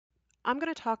I'm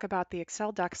going to talk about the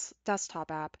Excel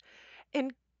desktop app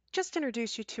and just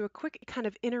introduce you to a quick kind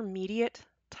of intermediate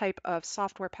type of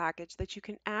software package that you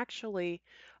can actually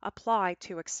apply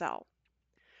to Excel.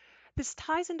 This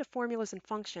ties into formulas and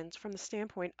functions from the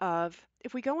standpoint of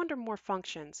if we go under more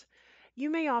functions, you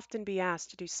may often be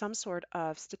asked to do some sort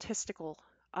of statistical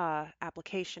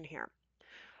application here.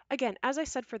 Again, as I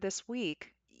said for this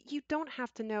week, you don't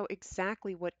have to know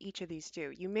exactly what each of these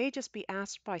do. You may just be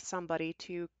asked by somebody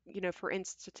to, for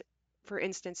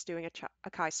instance, doing a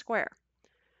chi-square.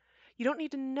 You don't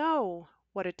need to know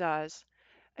what it does.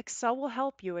 Excel will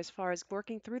help you as far as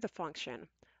working through the function,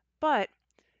 but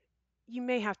you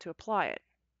may have to apply it.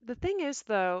 The thing is,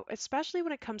 though, especially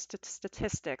when it comes to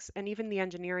statistics and even the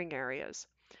engineering areas,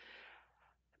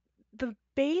 the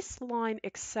baseline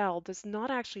Excel does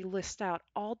not actually list out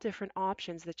all different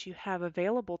options that you have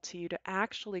available to you to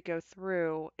actually go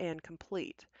through and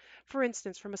complete. For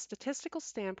instance, from a statistical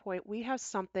standpoint, we have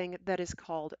something that is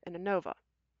called an ANOVA.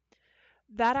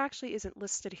 That actually isn't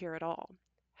listed here at all.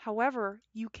 However,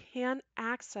 you can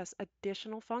access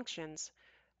additional functions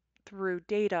through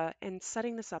data and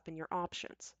setting this up in your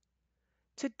options.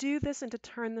 To do this and to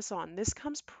turn this on, this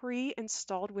comes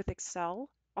pre-installed with Excel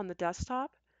on the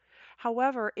desktop.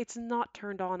 However, it's not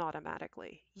turned on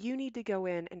automatically. You need to go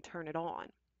in and turn it on.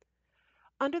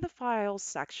 Under the Files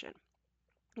section,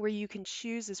 where you can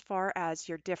choose as far as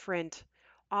your different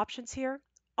options here,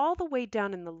 all the way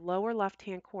down in the lower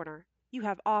left-hand corner, you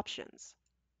have Options.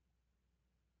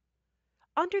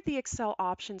 Under the Excel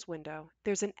Options window,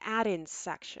 there's an Add-ins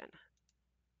section.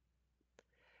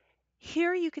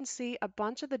 Here you can see a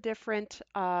bunch of the different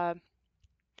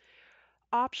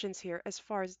options here as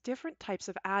far as different types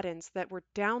of add-ins that were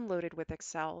downloaded with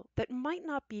Excel that might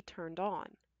not be turned on.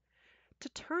 To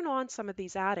turn on some of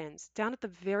these add-ins, down at the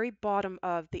very bottom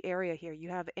of the area here, you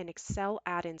have an Excel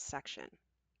add-ins section.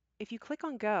 If you click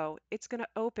on Go, it's going to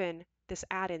open this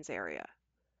add-ins area.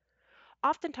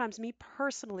 Oftentimes, me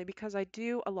personally, because I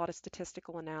do a lot of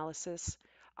statistical analysis,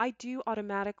 I do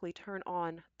automatically turn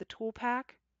on the tool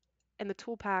pack and the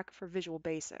tool pack for Visual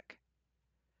Basic.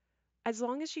 As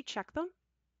long as you check them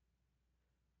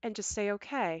and just say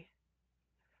OK,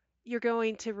 you're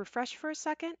going to refresh for a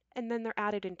second and then they're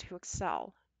added into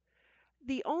Excel.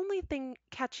 The only thing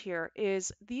catch here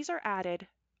is these are added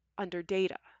under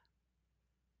data,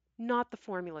 not the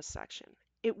formula section.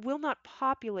 It will not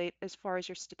populate as far as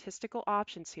your statistical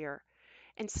options here.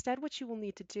 Instead, what you will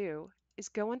need to do is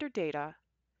go under data,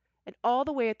 and all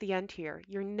the way at the end here,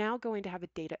 you're now going to have a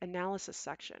data analysis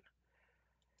section.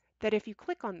 That if you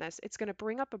click on this, it's going to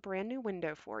bring up a brand new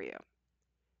window for you.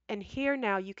 And here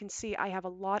now you can see I have a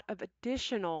lot of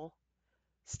additional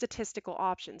statistical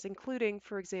options, including,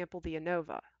 for example, the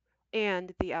ANOVA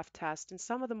and the F-test and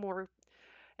some of the more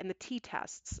and the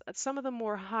t-tests, some of the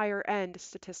more higher end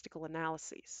statistical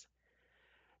analyses.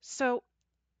 So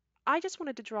I just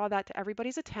wanted to draw that to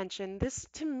everybody's attention. This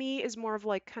to me is more of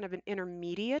like kind of an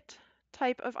intermediate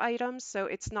type of item, so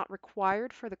it's not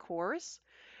required for the course.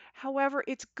 However,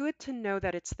 it's good to know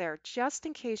that it's there just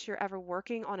in case you're ever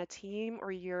working on a team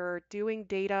or you're doing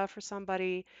data for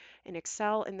somebody in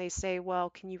Excel and they say, well,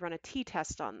 can you run a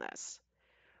t-test on this?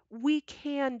 We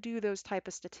can do those type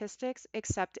of statistics,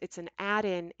 except it's an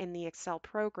add-in in the Excel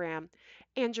program,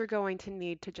 and you're going to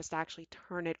need to just actually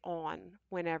turn it on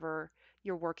whenever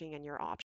you're working in your options.